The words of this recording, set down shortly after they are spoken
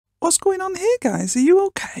What's going on here, guys? Are you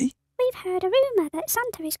okay? We've heard a rumour that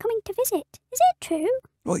Santa is coming to visit. Is it true?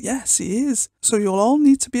 Well, yes, he is. So you'll all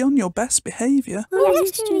need to be on your best behaviour. Oh,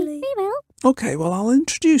 yes, Julie. We will. Okay, well, I'll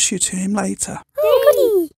introduce you to him later.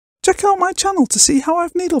 Oh, goody. Check out my channel to see how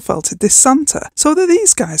I've needle felted this Santa so that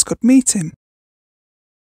these guys could meet him.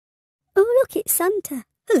 Oh, look, it's Santa.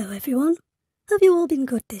 Hello, everyone. Have you all been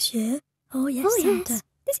good this year? Oh, yes, Santa. Yes.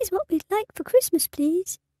 This is what we'd like for Christmas,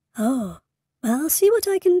 please. Oh, well, I'll see what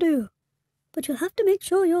I can do. But you'll have to make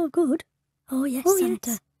sure you're good. Oh, yes,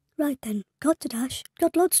 Santa. Yes. Right then, got to dash.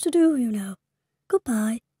 Got lots to do, you know.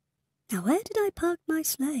 Goodbye. Now, where did I park my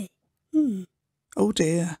sleigh? Oh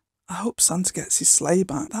dear. I hope Santa gets his sleigh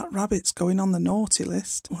back. That rabbit's going on the naughty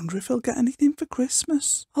list. Wonder if he'll get anything for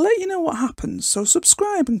Christmas. I'll let you know what happens, so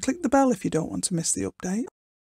subscribe and click the bell if you don't want to miss the update.